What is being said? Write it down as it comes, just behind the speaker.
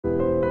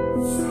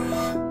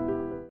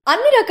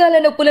అన్ని రకాల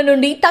నొప్పుల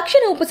నుండి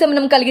తక్షణ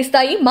ఉపశమనం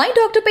కలిగిస్తాయి my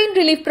doctor pain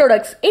relief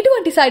products.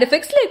 ఎటువంటి సైడ్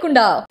ఎఫెక్ట్స్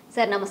లేకుండా.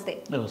 సార్ నమస్తే.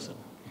 నమస్తే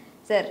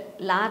sir,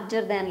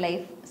 larger than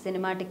life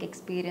cinematic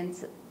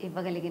experience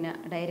ఇవ్వగలిగిన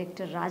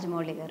డైరెక్టర్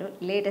రాజమౌళి గారు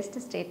లేటెస్ట్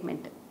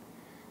స్టేట్మెంట్,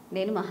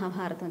 నేను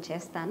మహాభారతం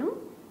చేస్తాను,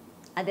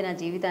 అది నా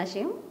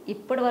జీవితాశయం,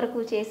 ఇప్పటి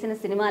వరకు చేసిన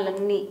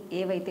సినిమాలన్నీ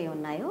ఏవైతే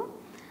ఉన్నాయో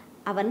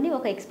అవన్నీ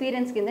ఒక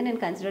ఎక్స్పీరియన్స్ కింద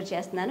నేను కన్సిడర్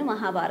చేస్తున్నాను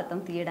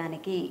మహాభారతం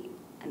తీయడానికి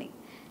అని.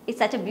 It's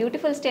such a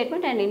beautiful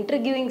statement and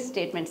interviewing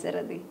statement sir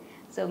అది.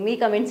 సో మీ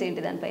కమెంట్స్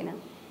ఏంటి దానిపైన?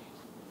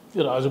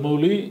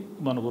 రాజమౌళి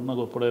మనకున్న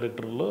గొప్ప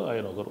డైరెక్టర్లో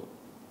ఆయన ఒకరు.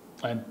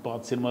 ఆయన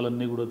పాత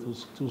సినిమాలన్నీ కూడా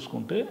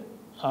చూసుకుంటే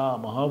ఆ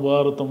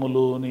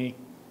మహాభారతములోని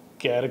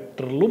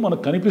క్యారెక్టర్లు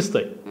మనకు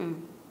కనిపిస్తాయి.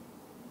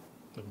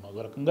 ఒక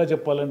రకంగా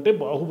చెప్పాలంటే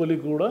బాహుబలి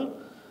కూడా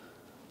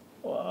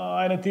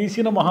ఆయన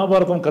తీసిన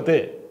మహాభారతం కథే.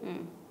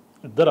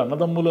 ఇద్దరు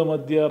అన్నదమ్ముల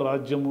మధ్య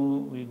రాజ్యము,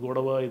 ఈ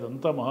గొడవ,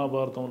 ఇదంతా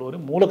మహాభారతంలోని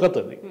మూల కథ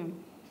అది.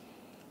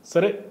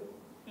 సరే,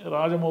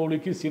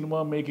 రాజమౌళికి సినిమా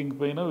మేకింగ్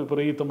పైన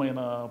విపరీతమైన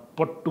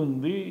పట్టు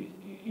ఉంది.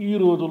 ఈ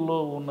రోజుల్లో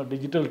ఉన్న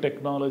డిజిటల్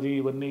టెక్నాలజీ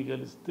ఇవన్నీ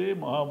కలిస్తే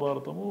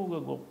మహాభారతము ఒక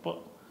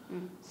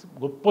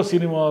గొప్ప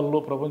సినిమాల్లో,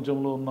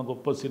 ప్రపంచంలో ఉన్న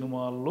గొప్ప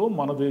సినిమాల్లో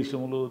మన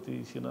దేశంలో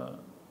తీసిన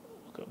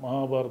ఒక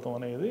మహాభారతం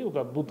అనేది ఒక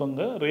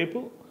అద్భుతంగా రేపు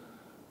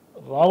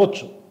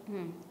రావచ్చు.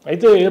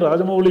 అయితే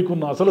రాజమౌళికి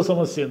ఉన్న అసలు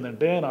సమస్య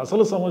ఏంటంటే, ఆయన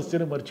అసలు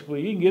సమస్యని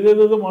మర్చిపోయి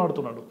ఇంకేదేదో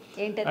మాట్లాడుతున్నాడు.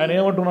 ఆయన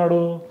ఏమంటున్నాడు,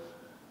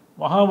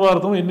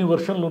 మహాభారతం ఎన్ని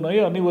వర్షన్లు ఉన్నాయి,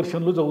 అన్ని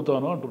వర్షన్లు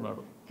చదువుతాను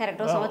అంటున్నాడు.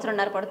 సంవత్సరం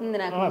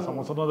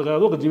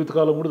కాదు, ఒక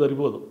జీవితకాలం కూడా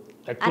సరిపోదు.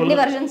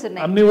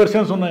 అన్ని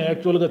వర్షన్స్ ఉన్నాయి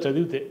యాక్చువల్గా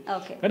చదివితే.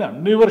 కానీ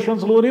అన్ని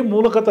వర్షన్స్లోని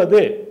మూల కథ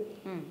అదే.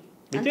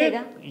 అయితే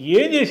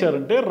ఏం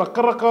చేశారంటే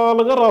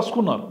రకరకాలుగా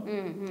రాసుకున్నారు.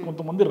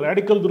 కొంతమంది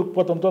రాడికల్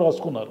దృక్పథంతో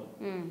రాసుకున్నారు.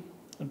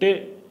 అంటే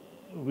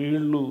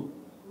వీళ్ళు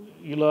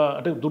ఇలా,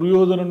 అంటే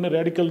దుర్యోధనుడిని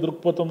రాడికల్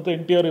దృక్పథంతో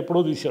ఎన్టీఆర్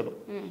ఎప్పుడో తీశాడు.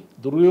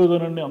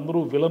 దుర్యోధనుడిని అందరూ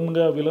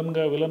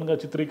విలన్గా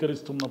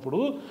చిత్రీకరిస్తున్నప్పుడు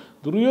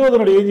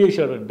దుర్యోధనుడు ఏం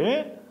చేశాడంటే,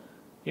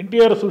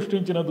 ఎన్టీఆర్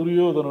సృష్టించిన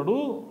దుర్యోధనుడు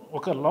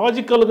ఒక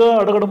లాజికల్గా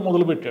అడగడం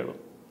మొదలుపెట్టాడు.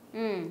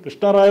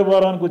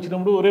 కృష్ణారాయబారానికి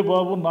వచ్చినప్పుడు, ఒరే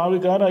బాబు, నావి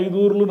కానీ 5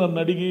 ఊర్లు నన్ను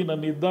అడిగి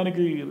నన్ను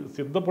యుద్ధానికి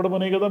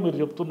సిద్ధపడమనే కదా మీరు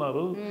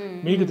చెప్తున్నారు,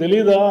 మీకు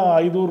తెలీదా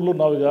 5 ఊర్లు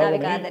నావి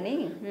కాదని,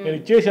 నేను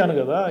ఇచ్చేసాను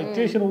కదా,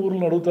 ఇచ్చేసిన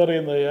ఊర్లను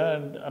అడుగుతారేందయ్యా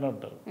అని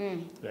అంటారు.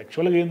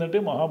 యాక్చువల్గా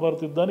ఏంటంటే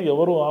మహాభారత యుద్ధాన్ని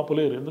ఎవరూ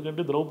ఆపలేరు.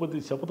 ఎందుకంటే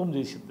ద్రౌపది శపథం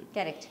చేసింది,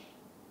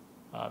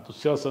 ఆ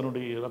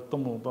దుశ్శాసనుడి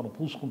రక్తము తను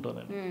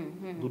పూసుకుంటానని,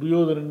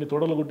 దుర్యోధనుడిని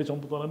తొడలగొట్టి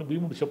చంపుతానని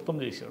భీముడు శపథం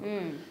చేశాడు.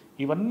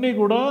 ఇవన్నీ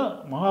కూడా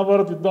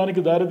మహాభారత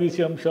యుద్ధానికి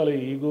దారితీసే అంశాలు,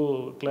 ఈగో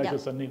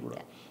క్లాషెస్ అన్నీ కూడా.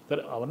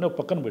 సరే, అవన్నీ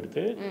పక్కన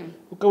పెడితే,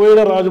 ఒకవేళ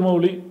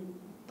రాజమౌళి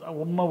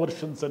ఉన్న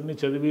వర్షన్స్ అన్నీ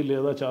చదివి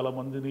లేదా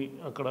చాలామందిని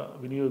అక్కడ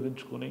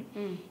వినియోగించుకొని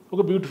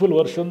ఒక బ్యూటిఫుల్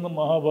వర్షన్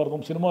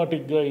మహాభారతం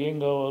సినిమాటిక్గా ఏం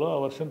కావాలో ఆ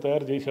వర్షన్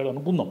తయారు చేశాడు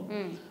అనుకుందాం.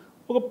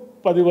 ఒక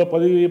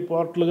 10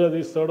 పార్ట్లుగా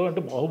తీస్తాడు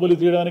అంటే, బాహుబలి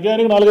తీయడానికి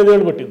ఆయనకి 4-5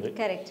 ఏళ్ళు పట్టింది.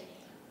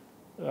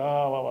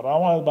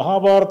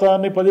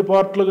 మహాభారతాన్ని 10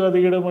 పార్ట్లుగా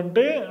తీయడం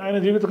అంటే ఆయన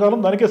జీవితకాలం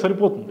దానికే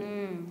సరిపోతుంది.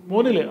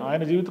 పోనీలే,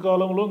 ఆయన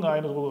జీవితకాలంలో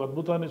ఆయన ఒక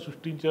అద్భుతాన్ని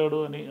సృష్టించాడు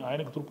అని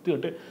ఆయనకు తృప్తి.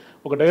 అంటే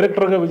ఒక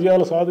డైరెక్టర్గా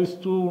విజయాలు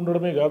సాధిస్తూ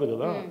ఉండడమే కాదు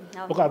కదా,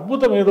 ఒక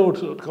అద్భుతం ఏదో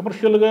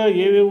కమర్షియల్గా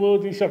ఏవేవో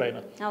తీశాడు ఆయన.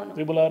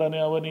 RRR అని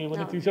అవన్నీ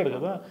ఇవన్నీ తీశాడు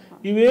కదా,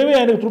 ఇవేమీ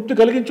ఆయనకు తృప్తి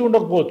కలిగించి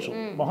ఉండకపోవచ్చు.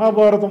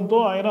 మహాభారతంతో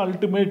ఆయన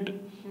అల్టిమేట్,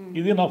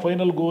 ఇది నా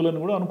ఫైనల్ గోల్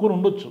అని కూడా అనుకుని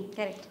ఉండొచ్చు.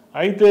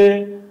 అయితే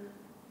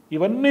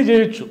ఇవన్నీ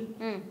చేయొచ్చు.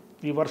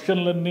 ఈ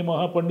వర్షన్లన్నీ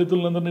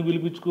మహాపండితులందరినీ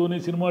పిలిపించుకొని,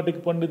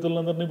 సినిమాటిక్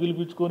పండితులందరినీ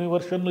పిలిపించుకొని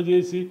వర్షన్లు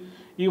చేసి,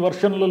 ఈ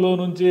వర్షన్లలో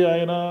నుంచి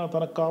ఆయన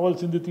తనకు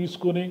కావాల్సింది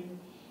తీసుకొని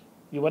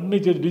ఇవన్నీ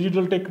చేసి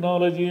డిజిటల్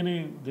టెక్నాలజీని,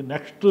 ది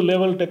నెక్స్ట్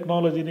లెవెల్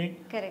టెక్నాలజీని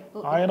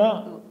ఆయన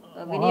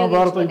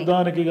మహాభారత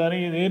యుద్ధానికి కానీ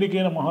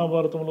దేనికైనా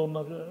మహాభారతంలో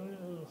ఉన్న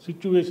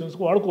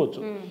సిచ్యువేషన్స్కి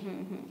వాడుకోవచ్చు.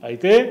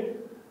 అయితే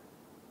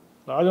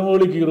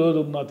రాజమౌళికి ఈరోజు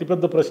ఉన్న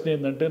అతిపెద్ద ప్రశ్న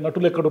ఏంటంటే,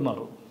 నటులు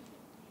ఎక్కడున్నారు?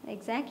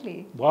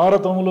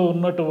 భారతంలో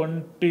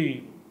ఉన్నటువంటి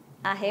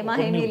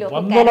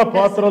వందల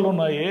పాత్రలు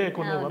ఉన్నాయే,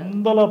 కొన్ని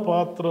వందల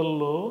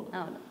పాత్రల్లో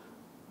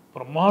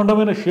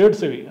బ్రహ్మాండమైన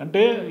షేడ్స్ అవి.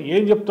 అంటే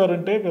ఏం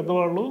చెప్తారంటే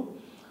పెద్దవాళ్ళు,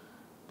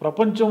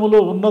 ప్రపంచంలో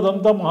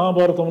ఉన్నదంతా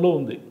మహాభారతంలో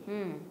ఉంది,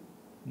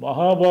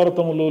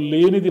 మహాభారతంలో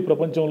లేనిది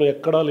ప్రపంచంలో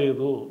ఎక్కడా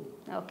లేదు.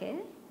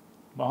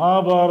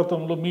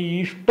 మహాభారతంలో మీ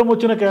ఇష్టం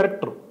వచ్చిన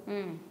క్యారెక్టర్,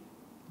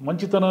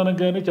 మంచితనానికి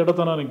కానీ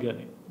చెడతనానికి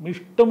కానీ మీ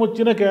ఇష్టం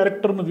వచ్చిన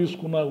క్యారెక్టర్ను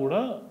తీసుకున్నా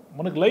కూడా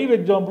మనకి లైవ్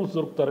ఎగ్జాంపుల్స్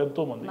దొరుకుతారు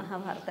ఎంతోమంది.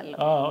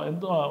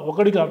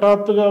 ఒకడికి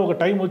హఠాత్తుగా ఒక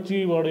టైం వచ్చి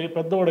వాడు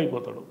పెద్దవాడు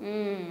అయిపోతాడు.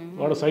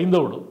 వాడు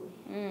సైంధవుడు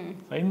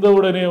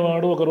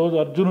అనేవాడు ఒకరోజు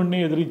అర్జునుడిని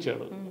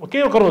ఎదిరించాడు, ఒకే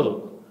ఒక రోజు.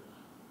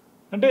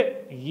 అంటే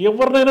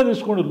ఎవరినైనా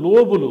తీసుకోండి,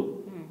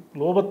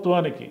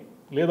 లోభత్వానికి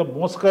లేదా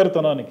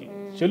మోసకారితనానికి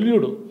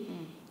శల్యుడు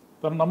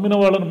తను నమ్మిన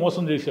వాళ్ళని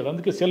మోసం చేశాడు,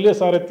 అందుకే శల్య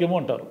సారథ్యము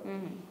అంటారు.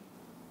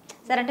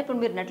 సార్, అంటే ఇప్పుడు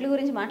మీరు నటుల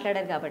గురించి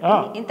మాట్లాడారు కాబట్టి,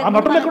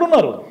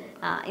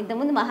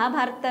 ఇంతకుముందు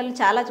మహాభారతాలు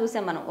చాలా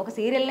చూసాం మనం, ఒక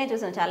సీరియల్నే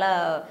చూసాం,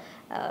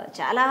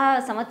 చాలా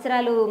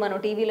సంవత్సరాలు మనం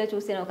టీవీలో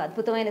చూసిన ఒక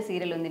అద్భుతమైన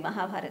సీరియల్ ఉంది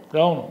మహాభారత్.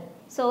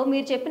 సో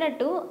మీరు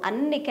చెప్పినట్టు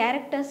అన్ని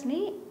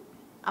క్యారెక్టర్స్ని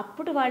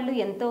అప్పుడు వాళ్ళు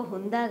ఎంతో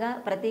హుందాగా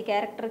ప్రతి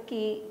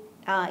క్యారెక్టర్కి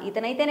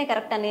ఇతనైతేనే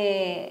కరెక్ట్ అనే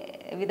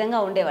విధంగా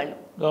ఉండేవాళ్ళు.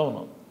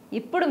 అవును.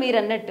 ఇప్పుడు మీరు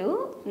అన్నట్టు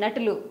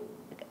నటులు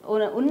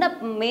ఉన్న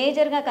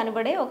మేజర్గా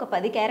కనబడే ఒక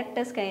 10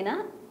 క్యారెక్టర్స్కైనా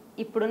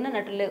ఇప్పుడున్న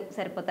నటులు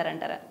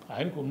సరిపోతారంటారా?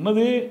 ఆయనకు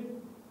ఉన్నది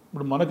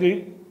ఇప్పుడు మనకి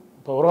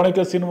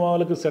పౌరాణిక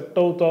సినిమాలకు సెట్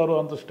అవుతారు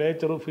అంత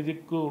స్టేచరు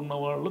ఫిజిక్ ఉన్న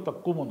వాళ్ళు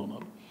తక్కువ మంది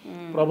ఉన్నారు.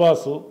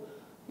 ప్రభాస్,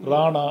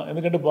 రాణా,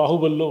 ఎందుకంటే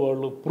బాహుబలిలో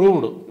వాళ్ళు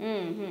ప్రూవ్డ్.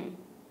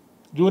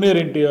 జూనియర్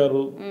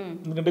ఎన్టీఆర్,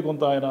 ఎందుకంటే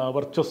కొంత ఆయన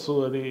వర్చస్సు,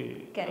 అది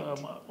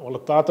వాళ్ళ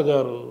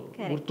తాతగారు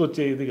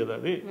గుర్తొచ్చే ఇది కదా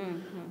అది.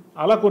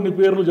 అలా కొన్ని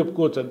పేర్లు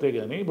చెప్పుకోవచ్చు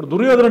అంతేగాని ఇప్పుడు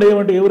దుర్యోధనుడు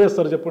ఏమంటే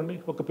ఎవరేస్తారు చెప్పండి,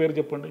 ఒక పేరు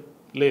చెప్పండి.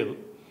 లేదు.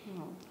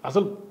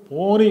 అసలు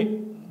పోని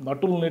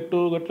నటులు నెట్టు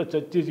గట్ల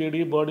చచ్చి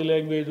చెడి బాడీ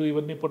లాంగ్వేజ్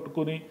ఇవన్నీ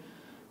పట్టుకొని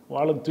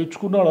వాళ్ళని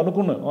తెచ్చుకున్నాడు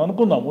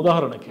అనుకుందాం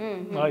ఉదాహరణకి.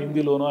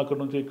 హిందీలోనూ అక్కడ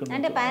నుంచి ఇక్కడ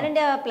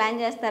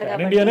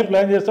ఇండియానే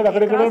ప్లాన్ చేస్తాడు,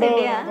 అక్కడెక్కడ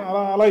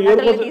అలా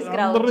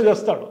అందరినీ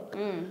చేస్తాడు.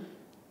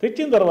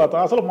 తెచ్చిన తర్వాత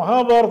అసలు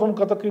మహాభారతం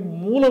కథకి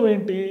మూలం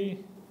ఏంటి?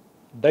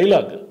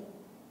 డైలాగ్.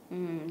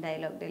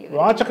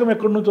 వాచకం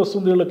ఎక్కడి నుంచి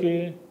వస్తుంది వీళ్ళకి?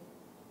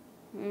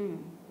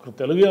 ఇప్పుడు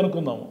తెలుగే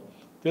అనుకుందాము,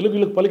 తెలుగు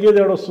వీళ్ళకి పలికేది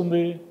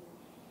ఏడొస్తుంది?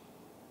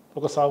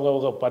 ఒక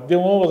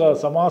పద్యమో ఒక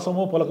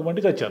సమాసమో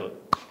పలకమంటే చచ్చారు.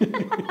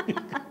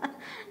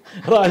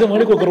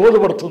 రాజమౌళికి ఒక రోజు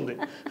పడుతుంది.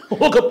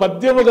 ఒక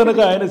పద్యము కనుక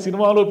ఆయన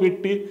సినిమాలో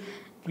పెట్టి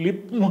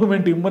లిప్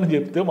మూమెంట్ ఇమ్మని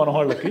చెప్తే మన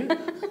వాళ్ళకి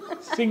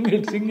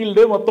సింగిల్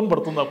డే మొత్తం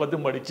పడుతుంది ఆ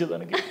పద్యం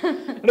పడిచ్చేదానికి.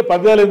 అంటే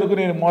పద్యాలు ఎందుకు,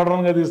 నేను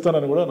మోడర్న్గా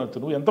తీస్తానని కూడా నచ్చు.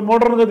 నువ్వు ఎంత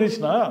మోడర్న్గా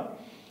తీసినా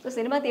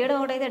సినిమా తీయడం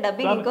ఒకటైతే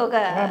డబ్బింగ్ ఇంకొక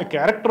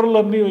క్యారెక్టర్లు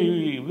అన్నీ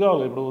ఇవి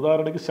కావాలి. ఇప్పుడు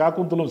ఉదాహరణకి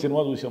శాకుంతలం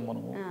సినిమా చూసాం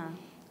మనము.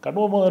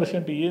 కణవ మహర్షి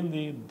అంటే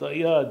ఏంది?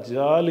 దయా,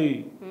 జాలి,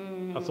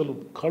 అసలు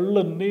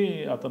కళ్ళన్నీ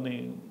అతని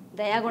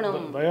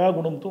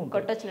దయాగుణంతో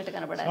ఉంటాయి.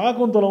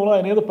 శాకుంతలంలో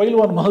ఆయన ఏదో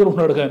పైల్వాన్ మాదిరి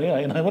ఉన్నాడు, కానీ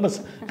ఆయన ఏమైనా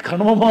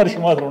కణవ మహర్షి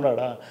మాదిరి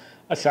ఉన్నాడా?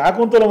 ఆ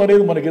శాకుంతలం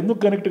అనేది మనకి ఎందుకు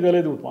కనెక్ట్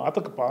కాలేదు?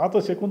 పాత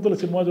శకుంతల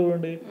సినిమా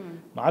చూడండి,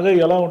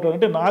 నాగయ్య ఎలా ఉంటాడు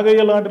అంటే,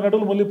 నాగయ్య లాంటి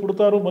నటులు మళ్ళీ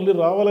పుడతారు, మళ్ళీ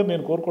రావాలని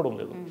నేను కోరుకోవడం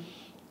లేదు.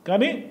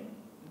 కానీ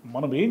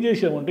మనం ఏం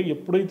చేసామంటే,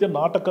 ఎప్పుడైతే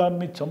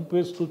నాటకాన్ని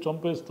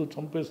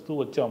చంపేస్తూ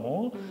వచ్చామో,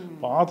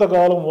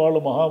 పాతకాలం వాళ్ళు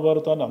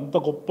మహాభారతాన్ని అంత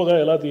గొప్పగా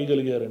ఎలా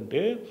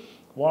తీయగలిగారంటే,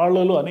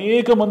 వాళ్ళలో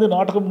అనేక మంది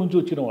నాటకం నుంచి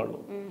వచ్చిన వాళ్ళు,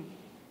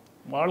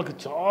 వాళ్ళకి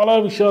చాలా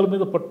విషయాల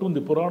మీద పట్టుంది,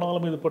 పురాణాల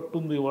మీద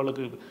పట్టుంది,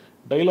 వాళ్ళకి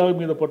డైలాగ్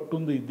మీద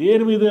పట్టుంది.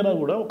 దేని మీదైనా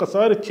కూడా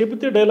ఒకసారి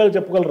చెబితే డైలాగ్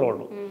చెప్పగలరు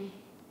వాళ్ళు.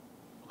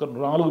 ఒక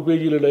 4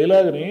 పేజీల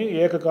డైలాగ్ని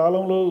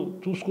ఏకకాలంలో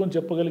చూసుకొని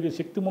చెప్పగలిగే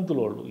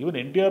శక్తిమంతులు వాళ్ళు. ఈవెన్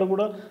ఎన్టీఆర్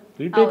కూడా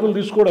రీటేకులు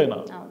తీసుకోడు ఆయన.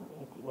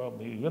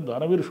 ఈవెన్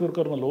దానవీర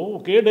శూరకర్ణలో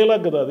ఒకే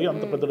డైలాగ్ కదా అది,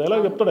 అంత పెద్ద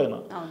డైలాగ్ చెప్తాడు ఆయన.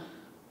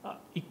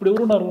 ఇప్పుడు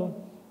ఎవరున్నారు?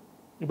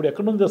 ఇప్పుడు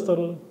ఎక్కడి నుంచి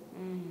తెస్తారు?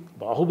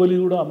 బాహుబలి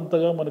కూడా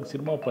అంతగా మనకి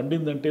సినిమా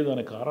పండిందంటే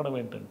దానికి కారణం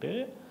ఏంటంటే,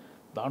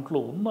 దాంట్లో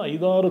ఉన్న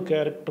 5-6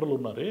 క్యారెక్టర్లు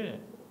ఉన్నారే,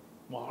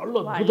 వాళ్ళు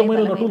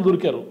అద్భుతమైన నటులు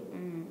దొరికారు.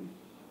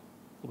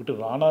 ఒకటి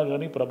రాణా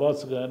కానీ,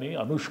 ప్రభాస్ కానీ,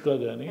 అనుష్క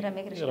కానీ,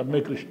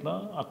 రమ్యకృష్ణ,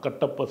 ఆ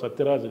కట్టప్ప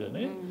సత్యరాజ్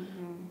కానీ,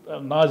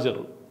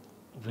 నాజరు,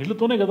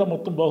 వీళ్ళతోనే కదా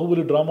మొత్తం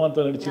బాహుబలి డ్రామా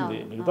అంతా నడిచింది.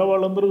 మిగతా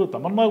వాళ్ళందరూ,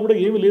 తమన్నా కూడా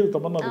ఏమీ లేదు,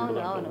 తమన్నా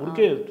కూడా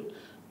ఊరికే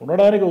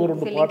ఉండడానికి ఒక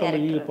 2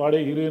 పాటలు పాడే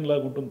హీరోయిన్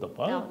లాగా ఉంటుంది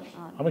తప్ప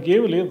ఆమెకి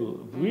ఏమీ లేదు.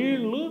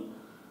 వీళ్ళు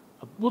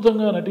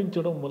అద్భుతంగా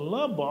నటించడం వల్ల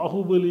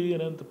బాహుబలి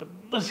అనేంత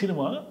పెద్ద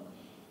సినిమా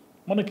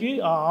మనకి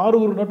ఆ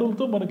 6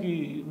 నటులతో మనకి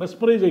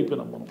మెస్మరైజ్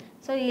అయిపోయినాం మనం.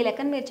 సో ఈ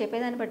లెక్కను మీరు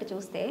చెప్పేదాన్ని బట్టి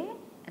చూస్తే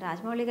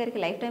రాజమౌళి గారికి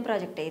లైఫ్ టైం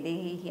ప్రాజెక్ట్ ఇది.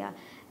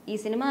 ఈ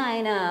సినిమా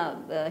ఆయన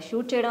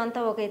షూట్ చేయడం అంతా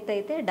ఒక ఎత్తు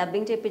అయితే,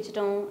 డబ్బింగ్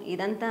చెప్పించడం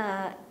ఇదంతా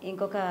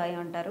ఇంకొక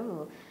ఏమంటారు,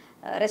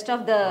 రెస్ట్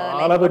ఆఫ్ ద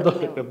చాలా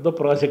పెద్ద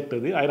ప్రాజెక్ట్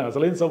అది. ఆయన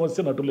అసలైన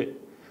సమస్య నటులే.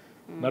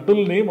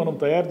 నటుల్ని మనం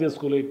తయారు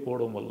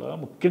చేసుకోలేకపోవడం వల్ల,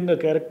 ముఖ్యంగా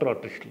క్యారెక్టర్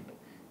ఆర్టిస్టులని.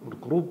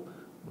 ఇప్పుడు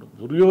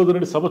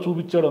దుర్యోధనుడి సభ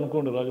చూపించాడు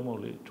అనుకోండి,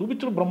 రాజమౌళి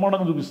చూపించడం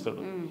బ్రహ్మాండంగా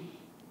చూపిస్తాడు.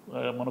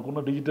 మనకున్న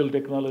డిజిటల్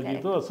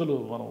టెక్నాలజీతో అసలు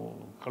మనం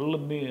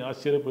కళ్ళన్నీ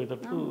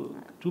ఆశ్చర్యపోయేటట్టు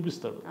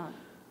చూపిస్తాడు.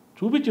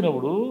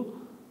 చూపించినప్పుడు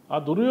ఆ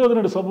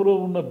దుర్యోధనుడి సభలో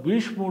ఉన్న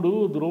భీష్ముడు,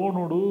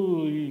 ద్రోణుడు,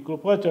 ఈ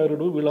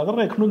కృపాచార్యుడు,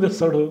 వీళ్ళందరినీ ఎక్కడి నుంచి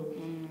తెస్తాడు?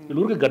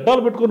 వీళ్ళూరికి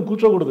గడ్డాలు పెట్టుకొని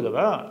కూర్చోకూడదు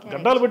కదా.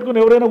 గడ్డాలు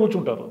పెట్టుకొని ఎవరైనా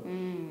కూర్చుంటారు.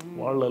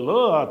 వాళ్ళలో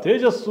ఆ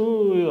తేజస్సు,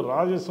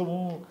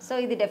 రాజసము. సో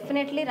ఇది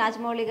డెఫినెట్లీ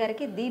రాజమౌళి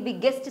గారికి ది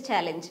బిగ్గెస్ట్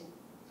ఛాలెంజ్,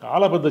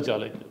 చాలా పెద్ద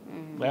ఛాలెంజ్.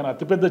 ఆయన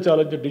అతిపెద్ద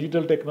ఛాలెంజ్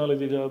డిజిటల్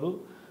టెక్నాలజీ కాదు,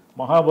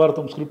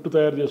 మహాభారతం స్క్రిప్ట్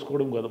తయారు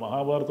చేసుకోవడం కాదు.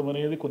 మహాభారతం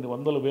అనేది కొన్ని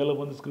 100,000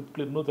 మంది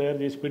స్క్రిప్ట్లు ఎన్నో తయారు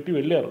చేసి పెట్టి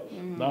వెళ్ళారు.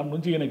 దాని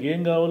నుంచి ఈయనకి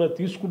ఏం కావాలో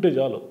తీసుకుంటే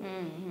చాలు.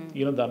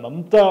 ఈయన దాన్ని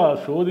అంతా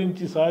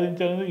శోధించి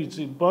సాధించాలనేది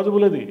ఇట్స్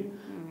ఇంపాసిబుల్. అది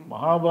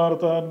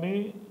మహాభారతాన్ని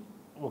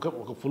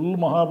ఒక ఫుల్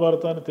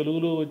మహాభారతాన్ని,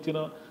 తెలుగులో వచ్చిన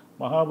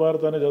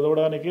మహాభారతాన్ని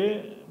చదవడానికే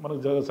మనకు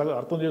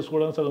అర్థం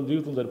చేసుకోవడానికి సగం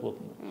జీవితం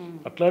సరిపోతుంది.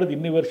 అట్లాంటిది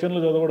ఇన్ని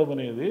వెర్షన్లు చదవడం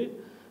అనేది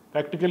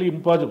ప్రాక్టికలీ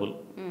ఇంపాసిబుల్.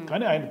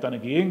 కానీ ఆయన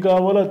తనకి ఏం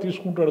కావాలో అది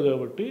తీసుకుంటాడు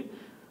కాబట్టి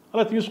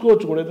అలా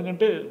తీసుకోవచ్చు కూడా.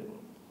 ఎందుకంటే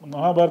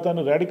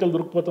మహాభారతాన్ని రాడికల్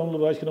దృక్పథంలో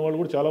రాసిన వాళ్ళు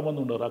కూడా చాలామంది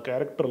ఉన్నారు. ఆ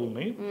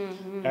క్యారెక్టర్లని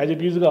యాజ్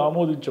ఇట్ ఈజ్గా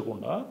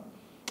ఆమోదించకుండా,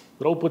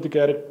 ద్రౌపది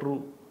క్యారెక్టరు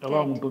ఎలా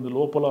ఉంటుంది,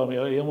 లోపల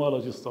ఏం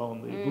ఆలోచిస్తూ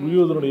ఉంది,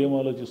 దుర్యోధనుడు ఏం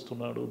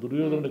ఆలోచిస్తున్నాడు,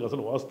 దుర్యోధనుడికి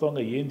అసలు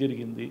వాస్తవంగా ఏం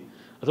జరిగింది,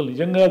 అసలు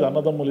నిజంగా అది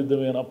అన్నదమ్ములు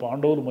యుద్ధమేనా,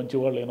 పాండవులు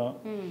మంచివాళ్ళేనా,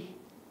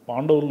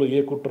 పాండవుల్లో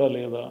ఏ కుట్ర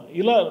లేదా,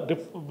 ఇలా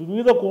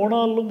వివిధ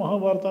కోణాల్లో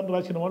మహాభారతాన్ని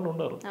రాసిన వాళ్ళు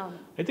ఉన్నారు.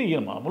 అయితే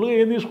ఈయన మామూలుగా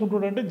ఏం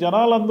తీసుకుంటాడంటే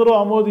జనాలందరూ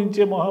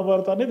ఆమోదించే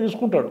మహాభారతాన్ని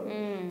తీసుకుంటాడు.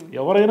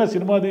 ఎవరైనా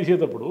సినిమా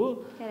తీసేటప్పుడు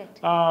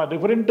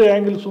డిఫరెంట్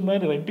యాంగిల్స్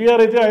ఉన్నాయని,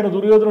 ఎన్టీఆర్ అయితే ఆయన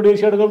దుర్యోధనుడు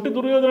వేసాడు కాబట్టి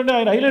దుర్యోధనుడిని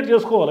ఆయన హైలైట్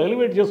చేసుకోవాలి,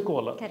 ఎలివేట్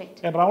చేసుకోవాలి.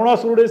 ఆయన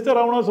రావణాసురుడు వేస్తే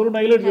రావణాసురుడిని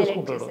హైలైట్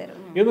చేసుకుంటాడు,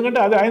 ఎందుకంటే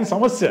అది ఆయన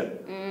సమస్య,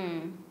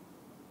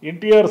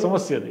 ఎన్టీఆర్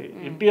సమస్య. అది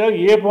ఎన్టీఆర్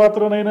ఏ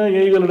పాత్రనైనా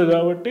వేయగలడు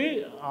కాబట్టి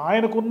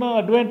ఆయనకున్న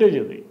అడ్వాంటేజ్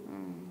అది.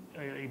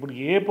 ఇప్పుడు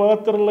ఏ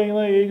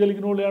పాత్రలైనా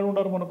వేయగలిగిన వాళ్ళు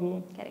ఏడున్నారు మనకు,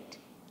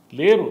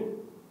 లేరు.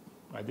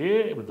 అదే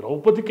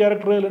ద్రౌపది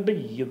క్యారెక్టర్ వేయాలంటే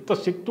ఎంత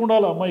శక్తి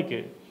ఉండాలి ఆ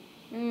అమ్మాయికి.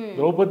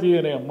 ద్రౌపది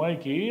అనే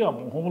అమ్మాయికి ఆ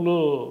మొహంలో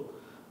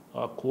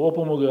ఆ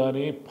కోపము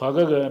కానీ పగ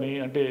కానీ,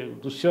 అంటే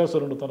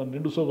దుశ్శాసనుడు తన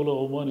నిండు సభలో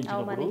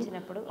అవమానించినప్పుడు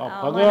ఆ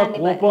పగ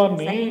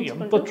కోపాన్ని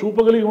ఎంత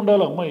చూపగలిగి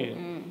ఉండాలి అమ్మాయి.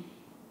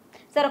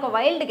 సార్ ఒక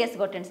వైల్డ్ గెస్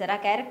కొట్టండి సార్, ఆ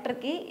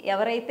క్యారెక్టర్కి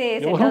ఎవరైతే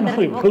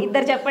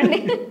ఇద్దరు చెప్పండి,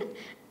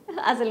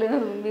 అసలు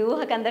మీ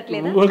ఊహకి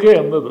అందట్లేదు. ఊహకే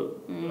అందదు.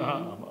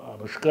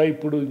 అనుష్క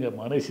ఇప్పుడు ఇంకా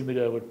మానేసింది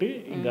కాబట్టి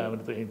ఇంకా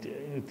ఆమెను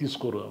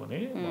తీసుకోరు ఆమెని.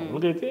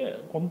 మామూలుగా అయితే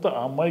కొంత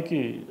ఆ అమ్మాయికి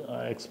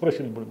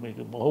ఎక్స్ప్రెషన్, ఇప్పుడు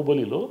మీకు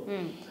బాహుబలిలో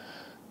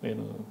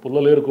నేను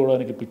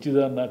పుల్లలేరుకోవడానికి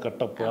పిచ్చిదాన్న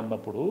కట్టప్ప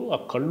అన్నప్పుడు ఆ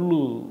కళ్ళు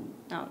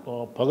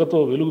పగతో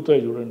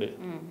వెలుగుతాయి చూడండి,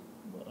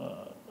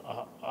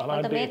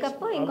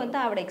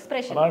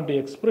 అలాంటి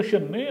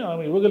ఎక్స్ప్రెషన్ని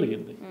ఆమె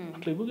ఇవ్వగలిగింది.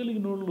 అట్లా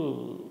ఇవ్వగలిగిన వాళ్ళు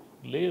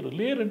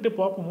లేరంటే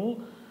పాపము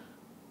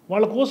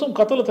వాళ్ళ కోసం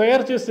కథలు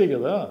తయారు చేస్తే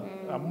కదా,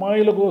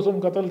 అమ్మాయిల కోసం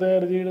కథలు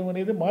తయారు చేయడం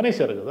అనేది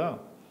మానేశారు కదా.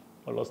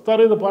 వాళ్ళు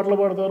వస్తారు, ఏదో పాటలు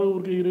పాడతారు,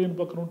 ఊరికి హీరోయిన్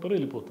పక్కన ఉంటారు,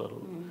 వెళ్ళిపోతారు.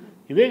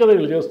 ఇదే కదా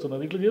వీళ్ళు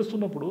చేస్తున్నది. ఇట్లా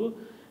చేస్తున్నప్పుడు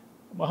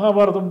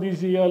మహాభారతం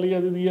తీసేయాలి,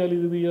 అది తీయాలి,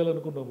 ఇది తీయాలి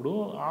అనుకున్నప్పుడు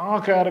ఆ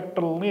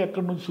క్యారెక్టర్ని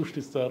ఎక్కడి నుంచి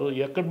సృష్టిస్తారు,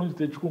 ఎక్కడి నుంచి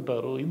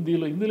తెచ్చుకుంటారు.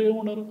 హిందీలో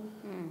ఏమున్నారు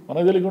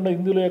మనకు తెలియకుండా,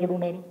 హిందీలో ఎక్కడ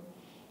ఉన్నారు?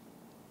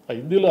 ఆ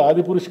హిందీలో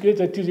ఆది పురుషుకే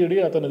చచ్చి చెడి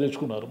అతన్ని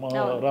తెచ్చుకున్నారు, మా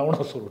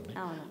రావణాసురుడిని.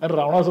 అని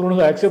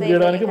రావణాసురుడిని యాక్సెప్ట్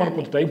చేయడానికి మనకు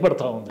కొంచెం టైం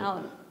పడతా ఉంది.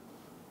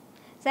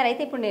 సార్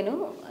అయితే ఇప్పుడు నేను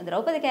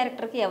ద్రౌపది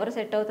క్యారెక్టర్కి ఎవరు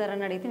సెట్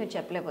అవుతారని అడిగితే మీరు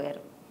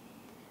చెప్పలేకపోయారు.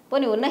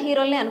 పోనీ ఉన్న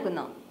హీరోలనే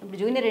అనుకుందాం. ఇప్పుడు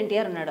జూనియర్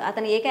ఎన్టీఆర్ ఉన్నాడు,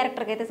 అతను ఏ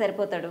క్యారెక్టర్కి అయితే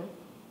సరిపోతాడు?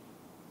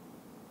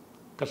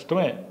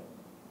 కష్టమే.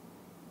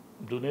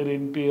 జూనియర్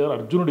ఎన్టీఆర్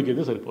అర్జునుడికి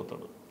అయితే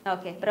సరిపోతాడు.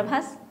 ఓకే.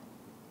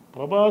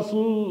 ప్రభాస్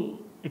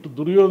ఇటు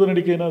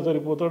దుర్యోధనుడికైనా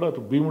సరిపోతాడు,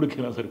 అటు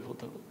భీముడికైనా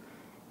సరిపోతాడు.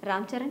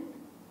 రామ్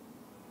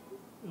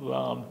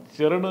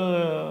చరణ్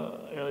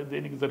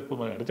దేనికి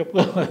సరిపోతాడు అంటే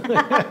చెప్తా.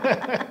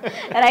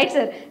 Right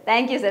sir,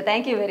 thank you sir,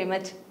 thank you very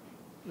much.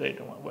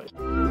 Right అమ్మా, బాయ్.